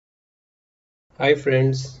Hi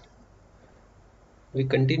friends, we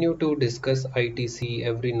continue to discuss ITC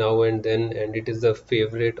every now and then, and it is a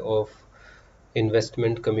favorite of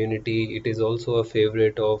investment community. It is also a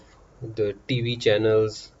favorite of the TV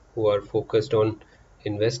channels who are focused on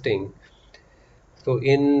investing. So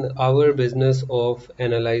in our business of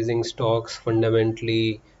analyzing stocks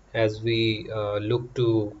fundamentally as we look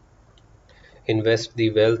to invest the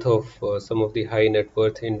wealth of some of the high net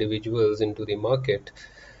worth individuals into the market,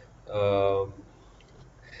 um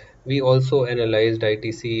we also analyzed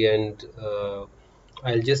ITC, and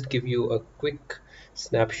I'll just give you a quick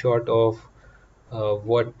snapshot of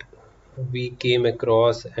what we came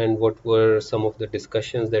across and what were some of the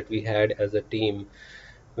discussions that we had as a team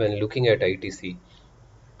when looking at ITC.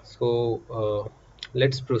 So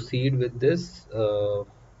let's proceed with this.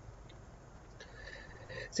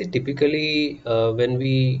 See, typically when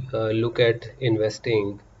we look at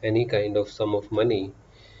investing any kind of sum of money,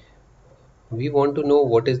 we want to know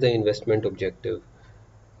what is the investment objective.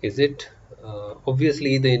 Is it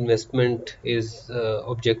obviously the investment is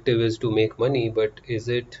objective is to make money, but is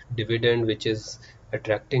it dividend which is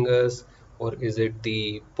attracting us, or is it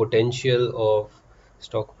the potential of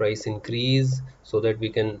stock price increase so that we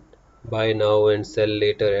can buy now and sell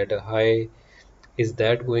later at a high? Is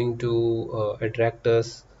that going to attract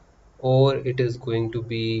us, or it is going to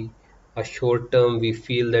be a short term, we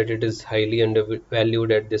feel that it is highly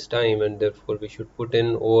undervalued at this time and therefore we should put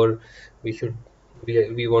in, or we should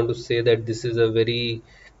we want to say that this is a very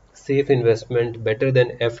safe investment, better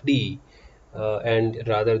than FD, and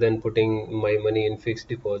rather than putting my money in fixed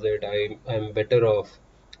deposit, I'm better off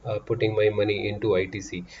putting my money into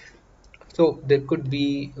ITC. So there could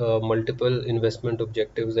be multiple investment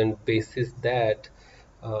objectives, and basis that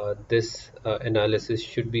this analysis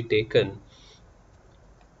should be taken.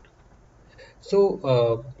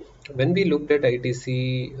 So when we looked at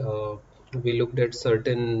ITC, we looked at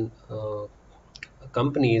certain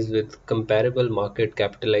companies with comparable market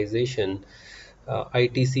capitalization.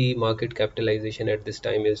 ITC market capitalization at this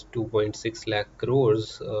time is 2.6 lakh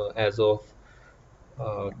crores as of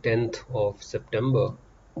 10th of September.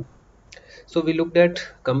 So we looked at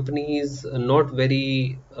companies not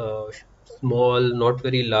very small, not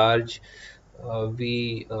very large.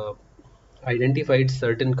 We identified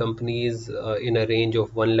certain companies in a range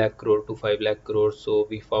of 1 lakh crore to 5 lakh crore. So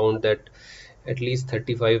we found that at least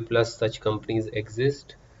 35 plus such companies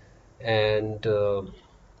exist, and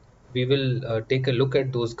we will take a look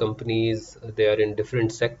at those companies. They are in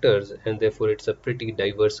different sectors, and therefore it's a pretty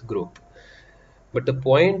diverse group. But the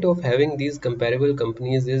point of having these comparable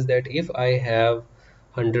companies is that if I have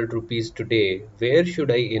 100 rupees today, where should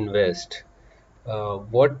I invest?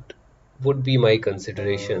 What would be my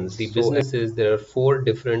considerations? The businesses, there are four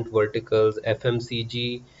different verticals: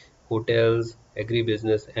 FMCG, hotels,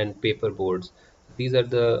 agribusiness, and paper boards. These are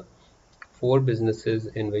the four businesses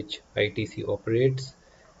in which ITC operates.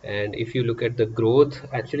 And if you look at the growth,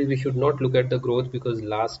 actually, we should not look at the growth because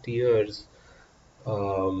last year's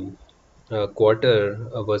um, quarter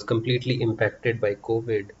was completely impacted by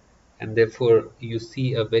COVID, and therefore you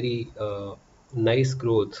see a very nice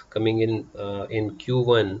growth coming in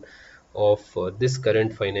Q1 of this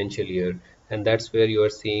current financial year, and that's where you are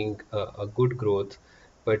seeing a good growth.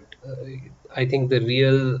 But I think the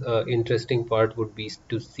real interesting part would be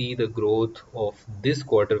to see the growth of this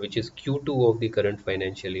quarter, which is Q2 of the current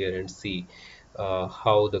financial year, and see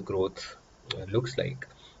how the growth looks like.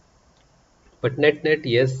 But net,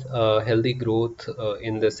 yes, healthy growth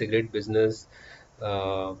in the cigarette business.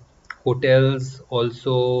 Uh, Hotels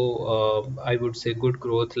also, I would say, good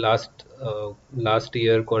growth. Last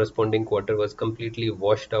year, corresponding quarter was completely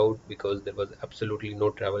washed out because there was absolutely no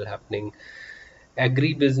travel happening.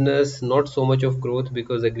 Agri-business, not so much of growth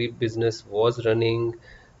because agri-business was running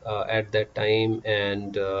at that time,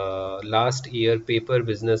 and last year paper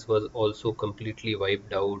business was also completely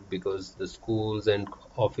wiped out because the schools and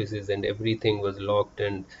offices and everything was locked,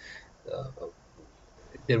 and uh,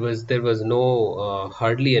 there was no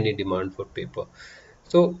hardly any demand for paper.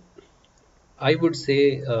 So I would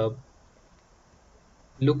say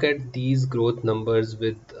look at these growth numbers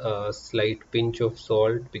with a slight pinch of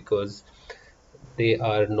salt because they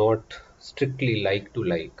are not strictly like to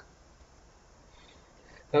like.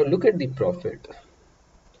 Now look at the profit.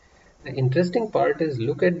 The interesting part is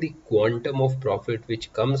look at the quantum of profit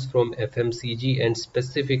which comes from FMCG and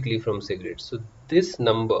specifically from cigarettes. So this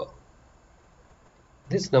number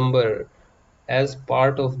as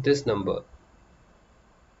part of this number,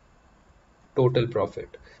 total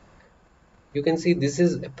profit, you can see this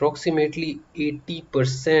is approximately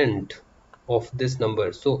 80% of this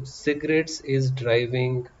number. So cigarettes is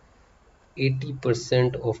driving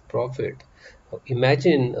 80% of profit.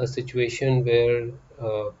 Imagine a situation where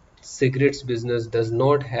cigarettes business does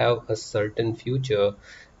not have a certain future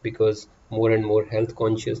because more and more health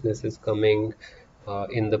consciousness is coming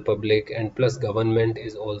in the public, and plus government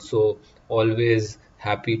is also always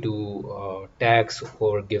happy to tax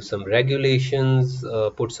or give some regulations,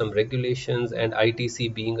 put some regulations, and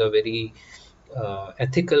ITC being a very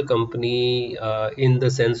ethical company in the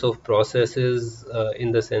sense of processes,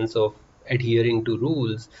 in the sense of adhering to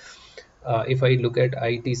rules. If I look at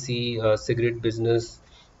ITC cigarette business,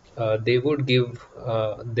 they would give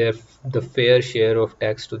the fair share of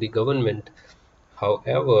tax to the government.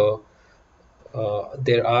 However,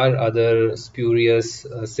 there are other spurious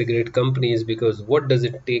cigarette companies, because what does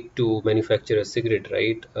it take to manufacture a cigarette,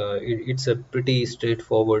 right? It's a pretty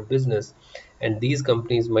straightforward business, and these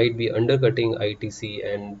companies might be undercutting ITC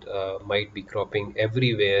and might be cropping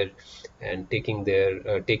everywhere and taking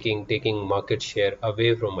market share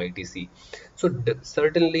away from ITC. So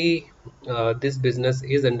certainly, this business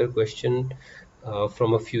is under question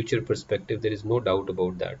from a future perspective. There is no doubt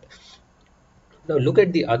about that. Now look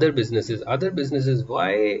at the other businesses. Other businesses,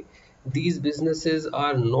 why these businesses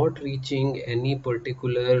are not reaching any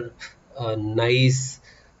particular nice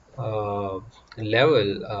uh,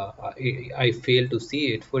 level. I fail to see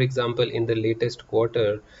it. For example, in the latest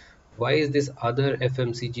quarter, why is this other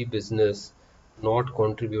FMCG business not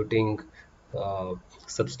contributing uh,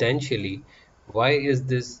 substantially? Why is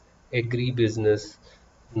this agri business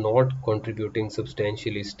not contributing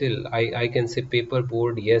substantially still? I can say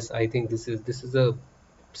paperboard, yes, I think this is a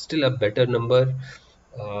still a better number.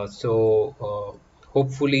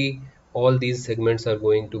 Hopefully all these segments are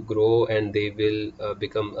going to grow and they will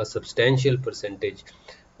become a substantial percentage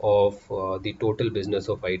of the total business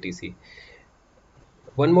of ITC.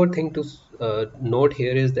 One more thing to note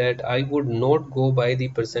here is that I would not go by the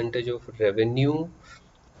percentage of revenue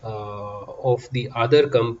of the other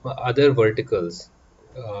verticals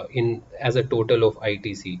in as a total of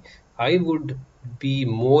ITC. I would be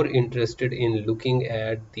more interested in looking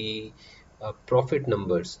at the profit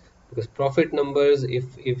numbers, because profit numbers,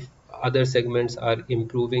 if other segments are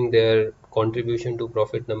improving their contribution to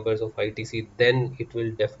profit numbers of ITC, then it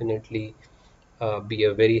will definitely be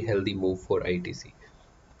a very healthy move for ITC.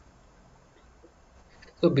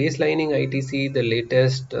 So baselining ITC, the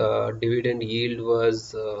latest dividend yield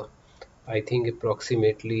was, I think,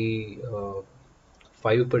 approximately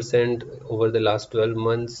 5% over the last 12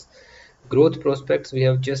 months. Growth prospects we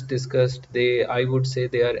have just discussed. I would say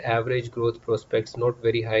they are average growth prospects, not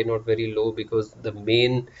very high, not very low, because the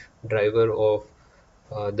main driver of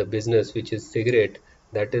the business, which is cigarette,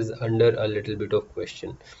 that is under a little bit of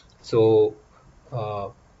question. So uh,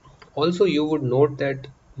 also you would note that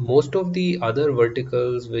most of the other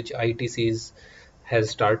verticals which ITCs has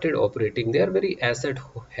started operating, they are very asset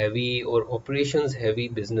heavy or operations heavy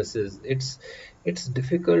businesses. It's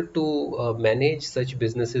difficult to manage such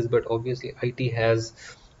businesses, but obviously IT has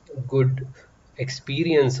good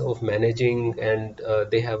experience of managing, and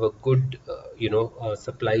they have a good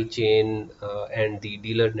supply chain and the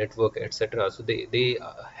dealer network, etc. So they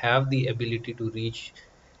have the ability to reach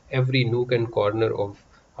every nook and corner of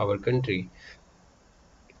our country,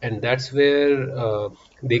 and that's where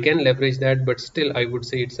they can leverage that. But still, I would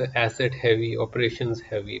say it's an asset heavy, operations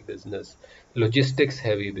heavy business, logistics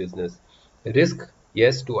heavy business. Risk,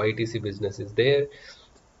 yes, to ITC business is there.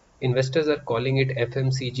 Investors are calling it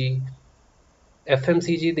FMCG.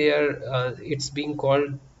 FMCG, they are it's being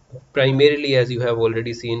called primarily, as you have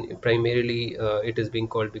already seen, primarily it is being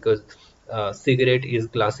called because cigarette is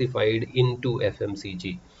classified into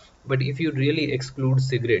FMCG. But if you really exclude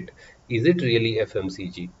cigarette, is it really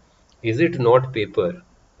FMCG? Is it not paper?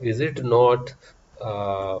 Is it not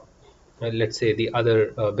let's say the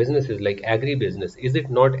other businesses like agri business? Is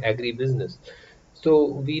it not agri business? So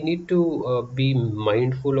we need to be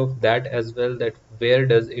mindful of that as well, that where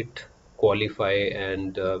does it qualify,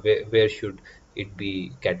 and where should it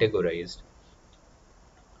be categorized.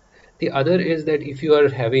 The other is that if you are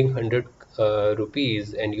having 100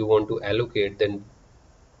 rupees and you want to allocate, then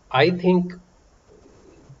I think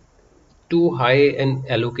too high an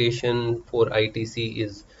allocation for ITC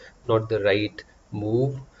is not the right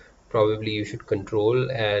move. Probably you should control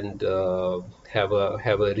and have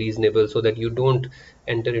a reasonable, so that you don't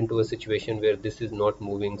enter into a situation where this is not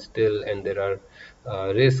moving still and there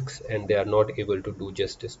are risks and they are not able to do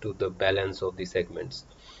justice to the balance of the segments.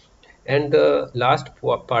 And the last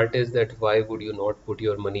part is that why would you not put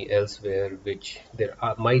your money elsewhere, which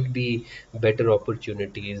might be better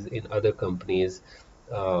opportunities in other companies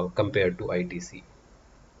compared to ITC.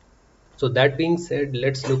 So that being said,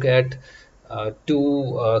 let's look at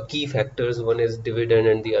two key factors. One is dividend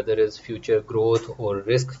and the other is future growth or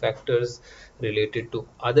risk factors related to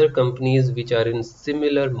other companies which are in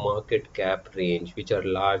similar market cap range, which are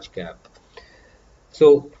large cap.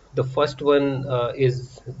 So the first one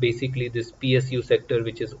is basically this PSU sector,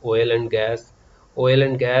 which is oil and gas. Oil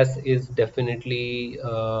and gas is definitely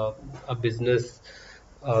a business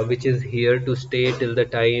which is here to stay till the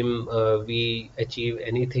time we achieve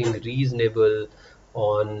anything reasonable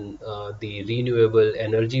on the renewable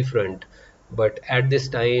energy front. But at this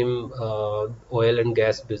time, oil and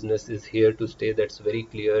gas business is here to stay. That's very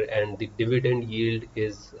clear, and the dividend yield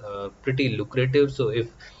is pretty lucrative. So if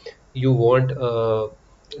you want a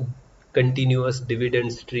continuous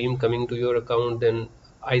dividend stream coming to your account, then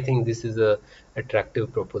I think this is a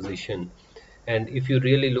attractive proposition. And if you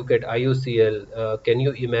really look at IOCL, can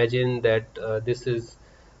you imagine that this is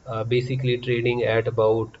basically trading at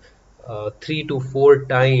about 3 to 4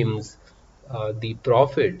 times the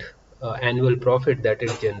profit, annual profit that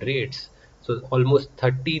it generates. So almost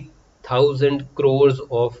 30,000 crores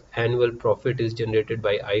of annual profit is generated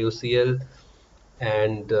by IOCL,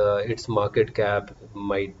 and its market cap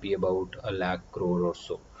might be about a lakh crore or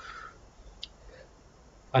so.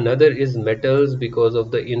 Another is metals because of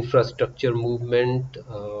the infrastructure movement.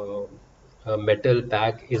 Metal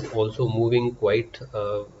pack is also moving quite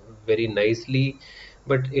very nicely,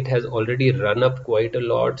 but it has already run up quite a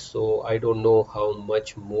lot. So I don't know how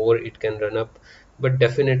much more it can run up, but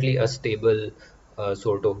definitely a stable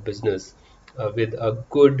sort of business with a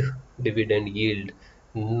good dividend yield.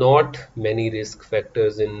 Not many risk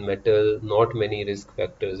factors in metal, not many risk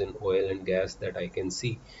factors in oil and gas that I can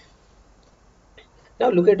see. Now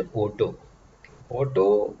look at auto.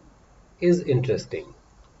 Auto is interesting.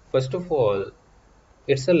 First of all,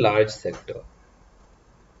 it's a large sector.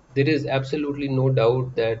 There is absolutely no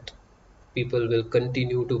doubt that people will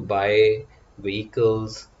continue to buy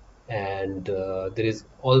vehicles, and there is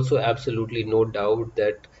also absolutely no doubt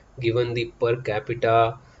that given the per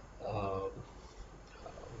capita uh,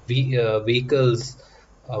 vehicles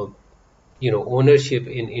uh, ownership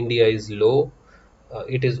in India is low,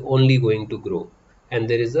 it is only going to grow, and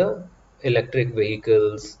there is a electric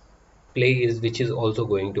vehicles play is which is also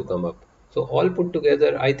going to come up. So all put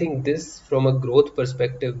together, I think this from a growth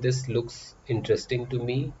perspective, this looks interesting to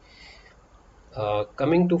me.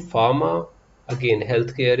 Coming to pharma, again,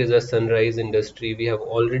 healthcare is a sunrise industry. We have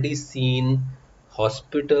already seen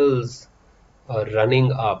hospitals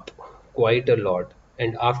running up quite a lot.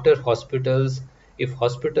 And after hospitals, if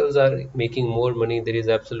hospitals are making more money, there is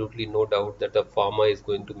absolutely no doubt that the pharma is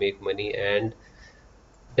going to make money, and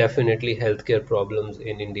definitely healthcare problems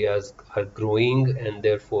in India are growing, and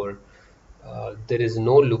therefore there is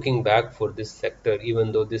no looking back for this sector,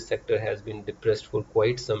 even though this sector has been depressed for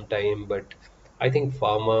quite some time. But I think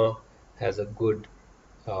pharma has a good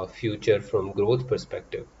future from growth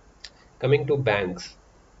perspective. Coming to banks,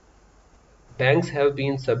 banks have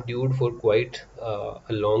been subdued for quite a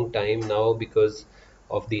long time now because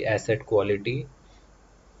of the asset quality.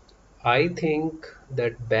 I think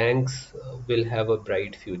that banks will have a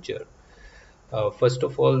bright future. First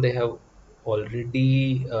of all,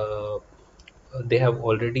 already they have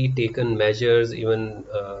already taken measures. Even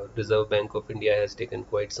Reserve Bank of India has taken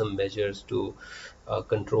quite some measures to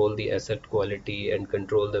control the asset quality and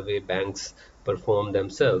control the way banks perform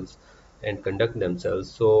themselves and conduct themselves.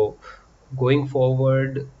 So going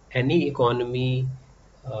forward, any economy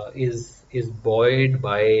is buoyed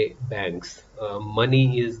by banks.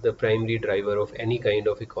 Money is the primary driver of any kind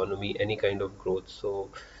of economy, any kind of growth.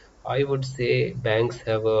 So I would say banks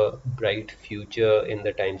have a bright future in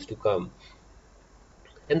the times to come.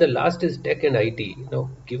 And the last is tech and IT.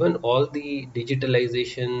 Given all the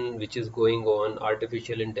digitalization which is going on,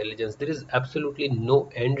 artificial intelligence, there is absolutely no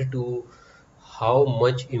end to how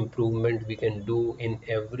much improvement we can do in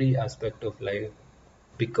every aspect of life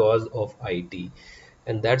because of IT.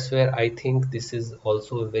 And that's where I think this is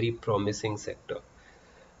also a very promising sector.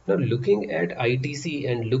 Now, looking at ITC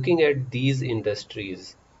and looking at these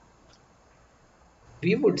industries,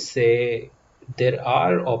 we would say there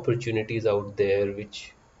are opportunities out there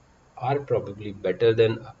which are probably better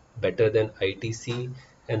than ITC,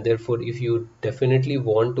 and therefore if you definitely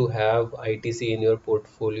want to have ITC in your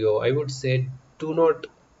portfolio, I would say do not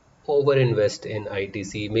overinvest in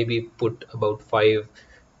ITC. Maybe put about 5,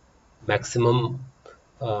 maximum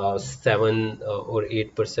 7 or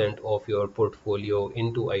 8% of your portfolio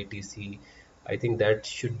into ITC. I think that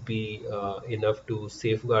should be enough to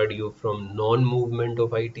safeguard you from non-movement of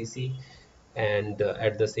ITC, and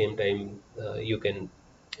at the same time you can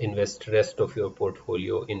invest rest of your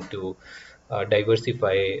portfolio into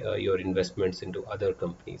diversify your investments into other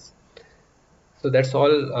companies. So that's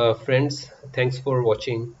all, friends. Thanks for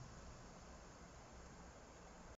watching.